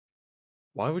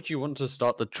Why would you want to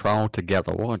start the trial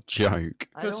together? What a joke.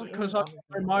 Because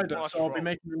I'm either, so I'll be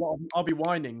making a lot of, I'll be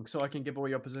whining so I can give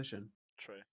away your position.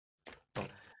 True.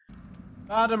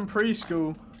 Adam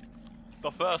preschool.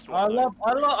 The first one.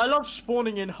 I love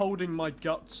spawning in holding my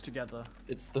guts together.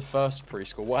 It's the first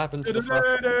preschool. What happened to the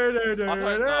first one? I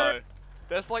don't know.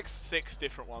 There's like 6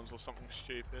 different ones or something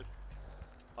stupid.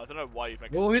 I don't know why you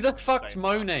make. Well, who the fuck's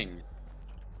moaning?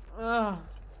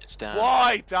 It's Dan.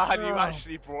 Why, Dan? You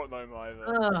actually brought Momo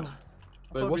over.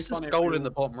 Wait, what's this gold in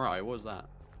the bottom right? What was that?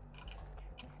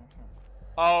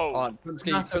 Oh,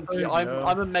 Poonski,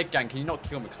 I'm a Meg gang. Can you not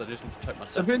kill me? Because I just need to check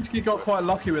myself. So Poonski got quite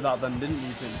lucky with that then, didn't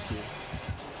you, Poonski?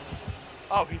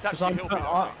 Oh, he's actually he'll be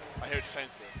I hear his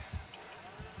chainsaw.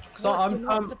 You're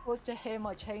not supposed to hear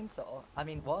my chainsaw. I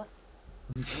mean, what?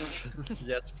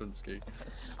 Yes, Poonski.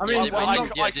 I mean,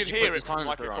 I can hear it from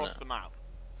like across the map.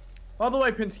 By the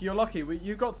way, Poonski, you're lucky.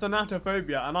 You got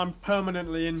thanatophobia, and I'm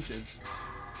permanently injured.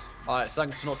 Alright,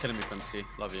 thanks for not killing me, Poonski.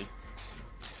 Love you.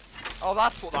 Oh,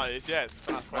 that's what that is. Yes.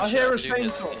 I hear a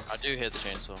chainsaw. I do hear the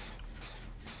chainsaw.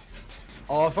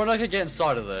 Oh, if I could get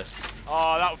inside of this.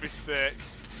 Oh, that would be sick.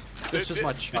 This was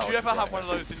my child. Did you ever have one of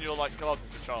those in your like garden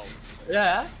as a child?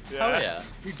 Yeah. Oh yeah.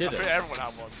 You did I think everyone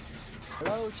had one.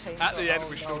 Hello, chainsaw. At the end,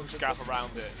 we should all just gap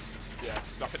around it. Yeah,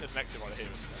 because I think there's an exit right here,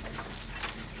 isn't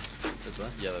there? Is there?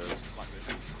 Yeah, there is.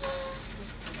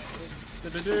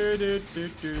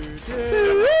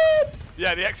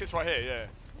 Yeah, the exit's right here, yeah.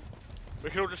 We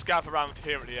can all just gather around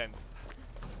here at the end.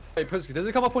 Hey, Poonski, does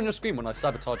it come up on your screen when I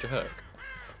sabotage your hook?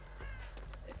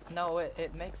 No,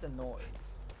 it makes a noise.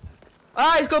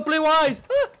 Ah, he's got blue eyes!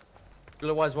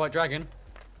 Blue eyes, white dragon.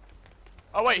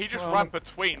 Oh wait, he just ran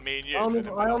between me and you.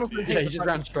 Yeah, he just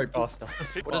ran straight past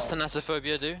us. What does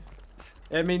thanatophobia do?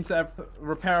 It means that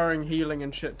repairing, healing,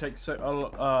 and shit takes a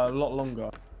lot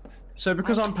longer. So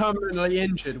because I'm permanently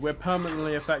injured, we're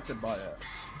permanently affected by it.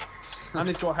 And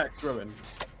it's got Hex Ruin.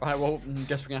 Alright, well,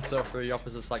 guess we're gonna have to offer the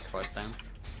opposite sacrifice down.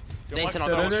 Nathan, I'll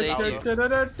come save you.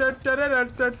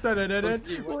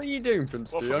 What are you doing,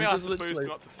 Poonski? Well, for me, I had to boost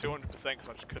him up to 200% because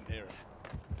I just couldn't hear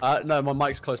it. No, my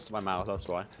mic's close to my mouth, that's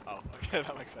why. Oh, okay,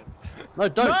 that makes sense. No,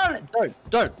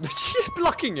 don't! She's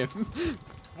blocking him!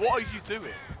 What are you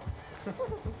doing?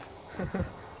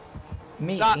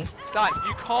 Me? Dan,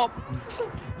 you can't...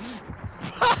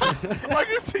 I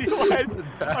can see your head!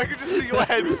 I can just see your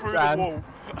head through the wall!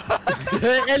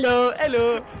 Hello!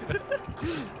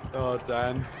 Oh,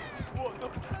 Dan. What the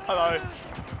Hello.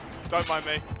 Don't mind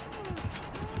me.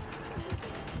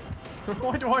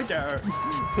 Why do I get hurt?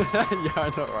 Yeah, I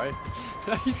know, right?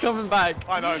 He's coming back!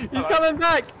 I know. He's coming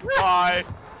back! Bye!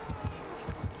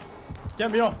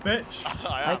 Get me off, bitch!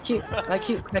 I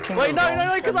keep clicking. Wait,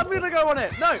 no, because I'm gonna go on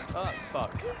it! No! Oh,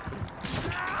 fuck.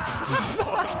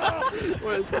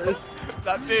 What is this?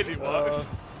 That nearly worked.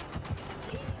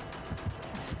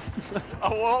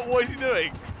 Oh, what is he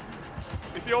doing?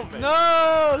 Is he on me?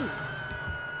 No!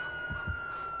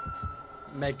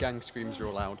 Meg gang screams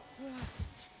real loud.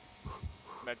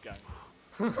 Med gang.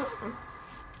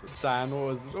 Dan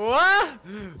was. What?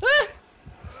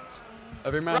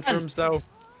 Every man for himself.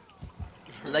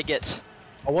 Leg it.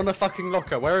 I want a fucking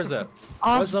locker. Where is it?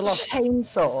 Where's the locker?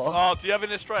 Chainsaw. Oh, do you have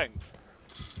any strength?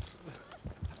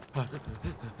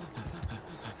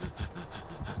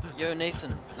 Yo,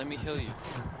 Nathan, let me heal you.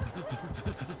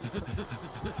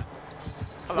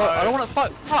 Hello. No, I don't want to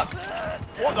fuck.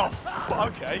 What the fuck?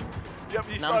 Okay. Yeah,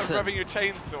 you started grabbing your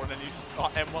chainsaw and then you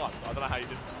M1. I don't know how you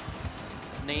did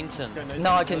that. Nathan.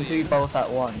 No, I can do both at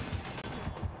once.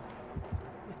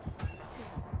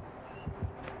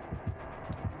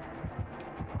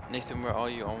 Nathan, where are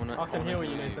you? I can heal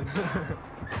you, Nathan.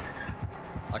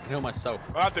 I can heal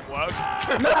myself. Well, that didn't work.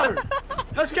 No!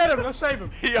 Let's get him, let's save him.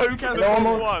 He opened the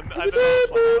one and then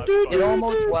It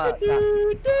almost worked.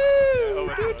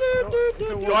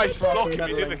 Guys, just block him,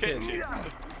 he's in the kitchen.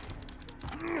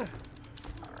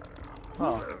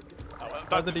 Oh.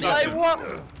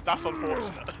 That's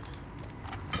unfortunate.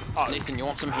 Oh. Nathan, you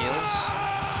want some heals?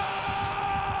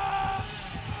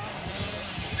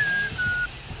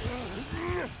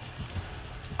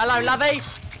 Hello, lovey!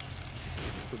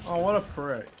 Oh, what a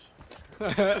prick.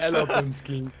 Hello,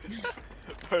 Poonski.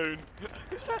 Poon.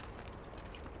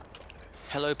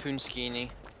 Hello, Poonskini.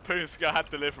 Poonski, I had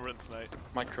deliverance, mate.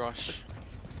 My crush.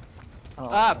 Oh.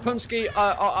 Poonski,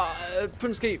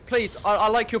 Poonski, please, I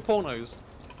like your pornos.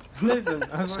 Listen,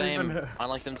 Same, I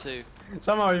like them too.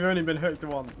 Somehow you've only been hooked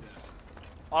once.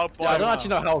 I'll buy I don't actually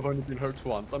know how I've only been hooked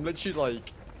once. I'm literally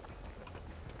like...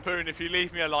 Poon, if you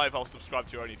leave me alive, I'll subscribe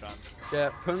to your OnlyFans.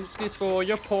 Yeah, Poonskis for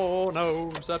your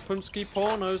pornos at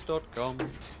poonskipornos.com.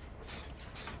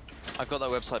 I've got that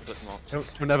website bookmarked.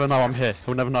 He'll never know I'm here.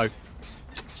 He'll never know.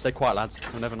 Stay quiet, lads.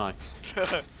 You'll never know.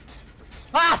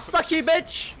 Ah, suck you,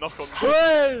 bitch! Knock on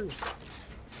Whoa!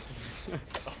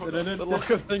 the The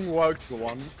locker thing worked for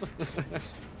once.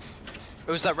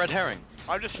 Oh, was that red herring?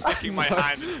 I'm just sticking my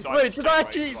hand inside. Wait, did I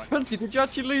actually, Poonski, did you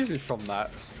actually lose me from that?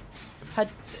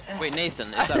 Wait, Nathan,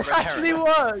 is that It red actually herring?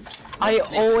 worked! I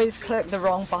always click the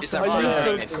wrong button. Is that I right? used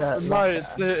Yeah. to, no,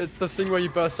 it's the thing where you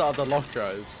burst out of the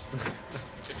locker. It's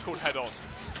called head on.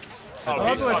 Oh, Oh,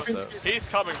 that's he's, it. he's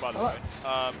coming, by the way.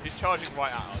 He's charging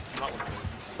right at us. That one's good.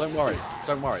 Don't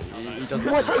worry. He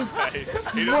doesn't. What He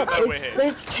doesn't know we're is here.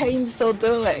 this chainsaw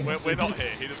doing? We're not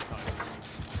here. He doesn't know.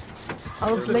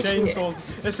 I was It's a literally. chainsaw.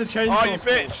 It's a chainsaw. Oh, you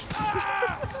bitch!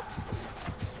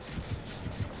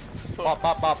 Bop,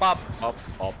 bop, bop, bop. Bop,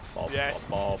 bop, bop, Yes.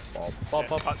 bop, bop, bop, Yes,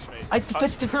 bop. touch me. I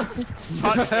Touch me.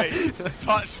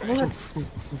 Touch me. Touch me.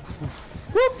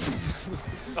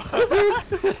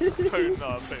 Poon,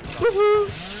 no, Poon, no.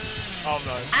 Oh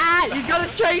no. Ah, you got a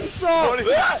chainsaw! What is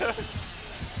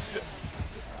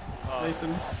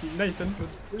Nathan.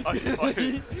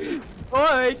 Okay,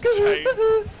 Oi! Chain.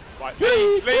 Right,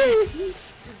 leave!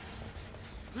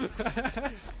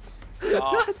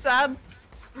 Dan!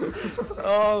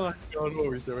 Oh my god, what are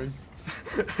we doing?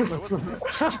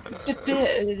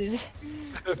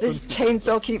 This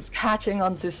chainsaw keeps catching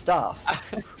onto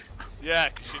stuff. Yeah,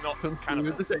 because you're not You're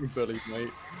cannibal. just getting bullied, mate.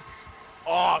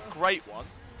 Oh, great one.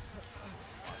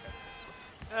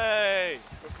 Hey,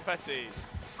 good confetti.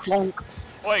 Clonk.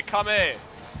 Oi, come here.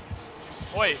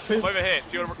 Oi, I'm over here.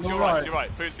 To your right, to your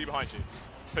right. Poonski behind you.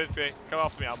 Poonski, come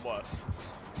after me, I'm worse.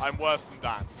 I'm worse than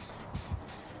Dan.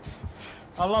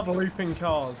 I love looping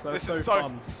cars. They're This so is so...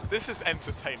 fun. This is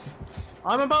entertainment.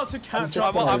 I'm about to catch just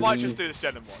up. I gonna might leave. just do this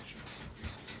gen and watch.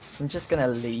 I'm just gonna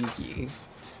leave you.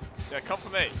 Yeah, come for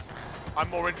me. I'm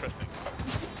more interesting.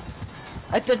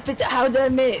 How did I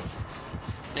miss?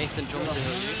 Nathan, do you want me to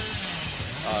heal you?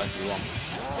 If you want.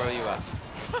 Where are you at?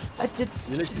 I did.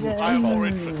 You literally just I'm go more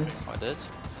back. interesting. I did.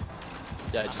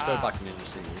 Yeah, just go back and then you'll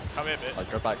see me. Come here, bitch. Like,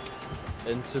 go back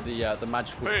into the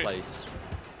magical Poon. place.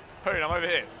 Poon, I'm over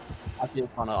here. Actually,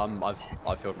 it's fine.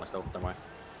 I've healed myself. Don't worry.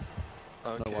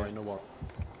 Okay. No worry. No worry.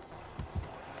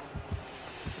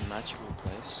 Magical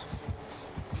place.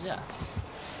 Yeah.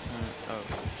 Oh.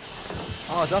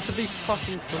 Oh, do I have to be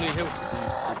fucking fully healed to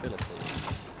use the ability?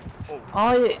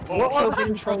 I. Oh, What oh,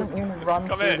 doesn't even run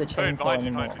Come through here. the Poon, chainsaw behind you,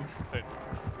 anymore? behind you. Poon.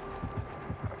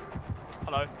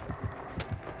 Hello.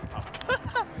 Oh.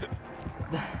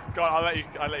 Go on, I'll let you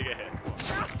get hit.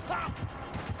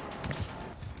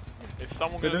 Is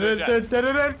someone gonna do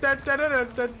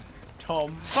that?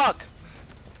 Tom. Fuck!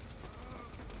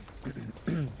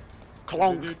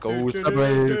 Clonk goes the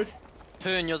blade.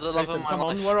 Poon, you're the love of my Come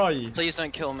life. on, where are you? Please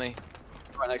don't kill me.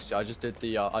 Right next to you. I just did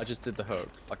the hook.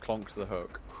 I clonked the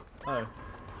hook. Oh.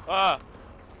 Ah!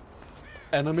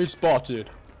 Enemy spotted.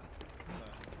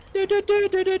 Yeah,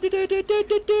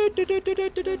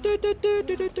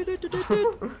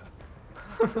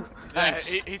 Thanks.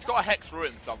 he's got a hex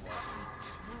ruin somewhere.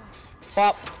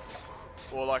 Bop.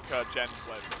 Or like a gen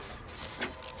web.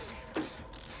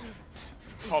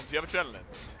 Tom, do you have adrenaline?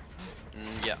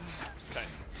 Yeah. Okay.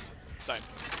 Same.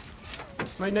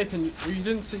 Wait, Nathan, you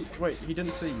didn't see. Wait, he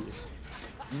didn't see you.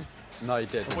 No, he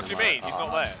did. What do you mean? He's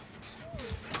not there.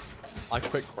 I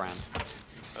quick ran.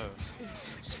 Oh.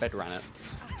 Sped ran it.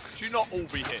 Could you not all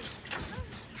be here?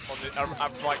 On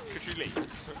the, like, could you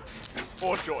leave?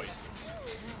 Or join?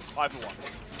 Either one.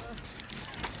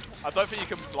 I don't think you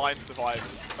can blind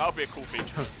survivors. That would be a cool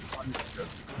feature.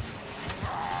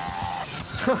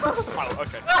 Oh,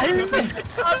 okay. I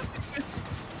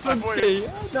thought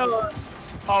you- No.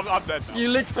 Oh, I'm dead now. You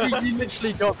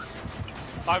literally got.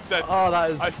 I'm dead. Oh, that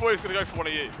is. I thought he was going to go for one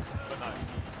of you, but no.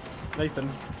 Nathan.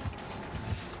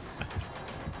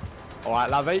 All right,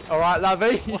 lovey. All right,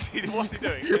 lovey. What's he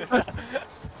doing?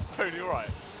 Poon, you alright?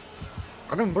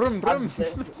 Brum brum brum.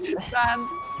 Dan.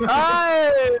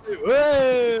 Hey!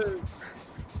 Whoa!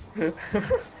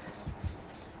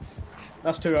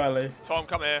 That's too early. Tom,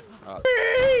 come here.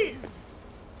 Alright.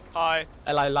 Hi.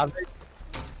 Hello, lovey.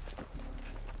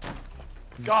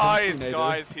 Guys,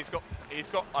 he's got,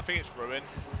 I think it's ruin,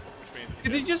 which means it's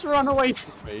Did good. he just run away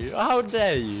from me? How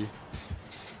dare you?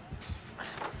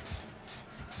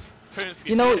 Poonski,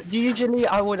 You know, usually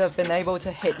I would have been able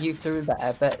to hit you through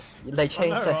there, but they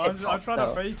changed the I'm hitbox. trying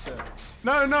to bait it.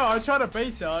 No, I tried to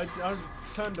bait it. I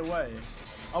turned away.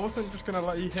 I wasn't just gonna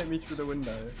let you hit me through the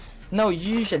window. No,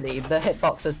 usually the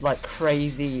hitbox is like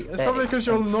crazy. It's probably because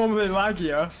you're normally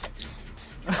laggier.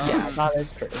 Yeah, that is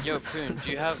true. Yo, Poon,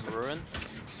 do you have Ruin?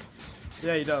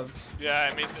 Yeah, he does. Yeah,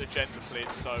 it means that the gen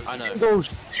depletes, so... I know.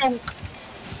 Goes chunk.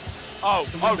 Oh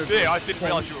dear, I didn't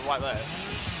realise you were right there.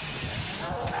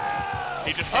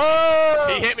 He just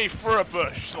he hit me through a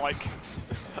bush, like.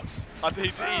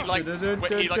 He like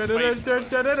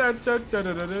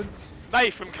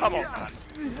Nathan, come on, man.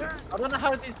 I don't know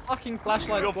how these fucking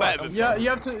flashlights You're work. better than Yeah, you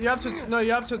have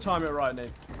to time it right, Nate.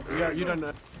 Yeah, you don't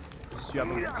know. You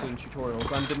haven't seen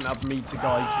tutorials and didn't have me to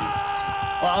guide you.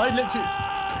 Well, I literally.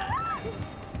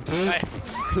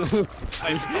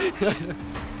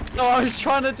 No, I was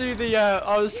trying to do the.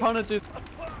 I was trying to do.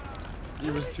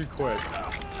 He was too quick.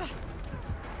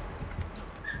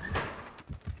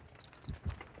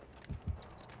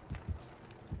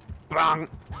 Bang!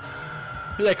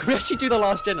 Yeah, can we actually do the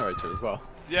last generator as well?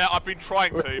 Yeah, I've been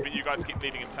trying to, but you guys keep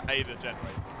leading him to A the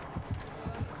generator.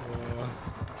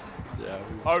 Yeah.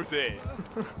 Oh dear.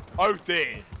 Oh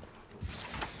dear.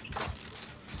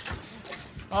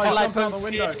 Oh, he's jumping out the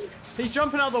window. He's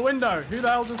jumping out the window. Who the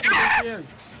hell does he think he is?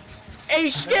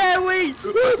 He's scary!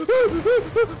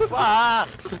 Fuck!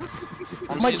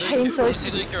 My chainsaw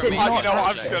Honestly, Luke, you're You know amazing. what,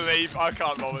 I'm just gonna leave. I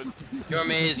can't bother. You're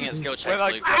amazing at skill checks, When I,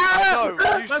 Luke. I know,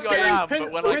 usually I am,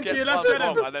 but when I Pinky, get let's one get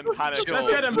him. wrong, I then panic. Sure, Let's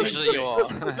get him, usually you are.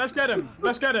 Let's get him.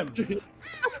 Let's get him.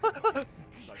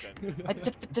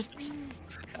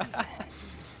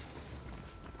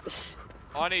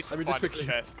 I need to Let me find just a quickly-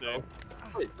 chest, dude.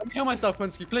 Wait, let me heal myself,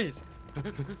 Poonski, please.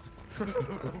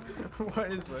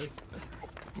 What is this?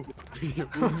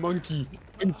 Monkey.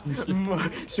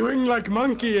 Swing like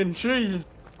monkey in trees.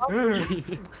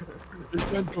 It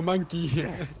went to monkey.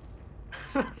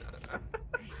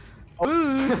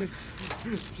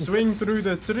 Swing through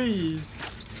the trees.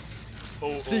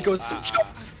 He goes.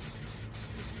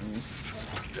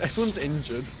 Everyone's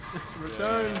injured.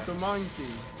 Return to monkey.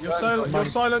 Your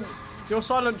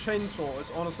silent chainsaw is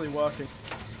honestly working.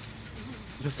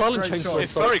 The silent Great chainsaw choice. is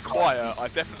It's so very quiet. I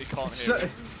definitely can't hear it.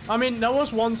 I mean, there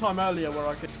was one time earlier where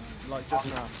I could, like,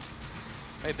 just now.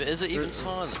 Wait, but is it even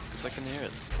silent? Because I can hear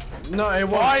it. No, it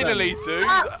was. Finally, dude!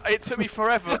 It took me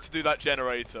forever to do that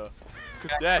generator.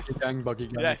 Yes. buggy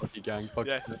gang, Yes. buggy gang, buggy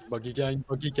Yes. gang, buggy gang,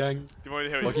 buggy gang, Do you want me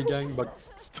to hear buggy it? gang, buggy.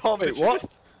 Tom, Wait, did you what?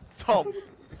 just... Tom!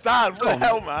 Dan, what the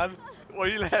hell, man? Well,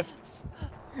 you left.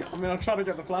 I mean, I tried to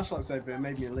get the flashlight saved, but it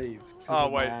made me leave. Oh,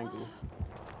 wait.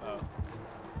 Oh.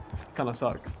 Kind of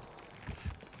sucks.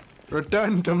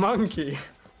 Return to monkey.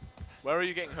 Where are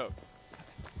you getting hooked?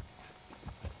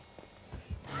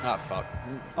 Ah, fuck.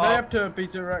 They have to be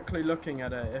directly looking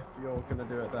at it if you're gonna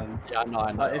do it then. Yeah, no,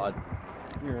 I know.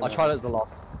 I tried it as the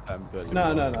last but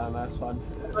No, it's fine.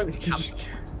 You just-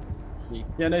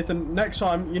 Yeah, Nathan, next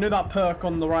time, you know that perk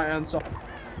on the right hand side?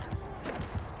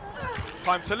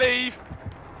 Time to leave!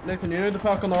 Nathan, you know the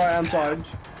perk on the right hand side?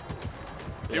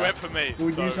 He went for me,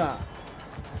 We'll so... use that.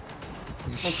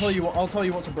 I'll tell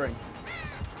you what to bring.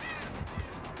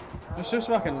 Just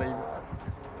fucking leave.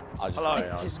 Hello.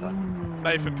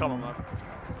 Nathan, come on, man.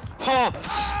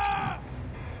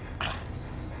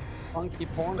 Funky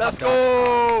porn. Let's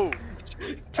go!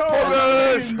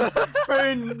 Thomas!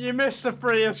 Boone, you missed the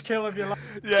freest kill of your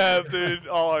life. Yeah, dude.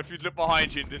 Oh, if you look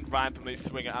behind you and didn't randomly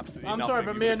swing at absolutely I'm nothing. sorry,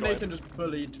 but you me and would've got Nathan just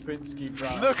bullied Poonski.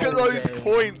 it. Look at those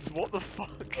points. What the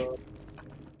fuck?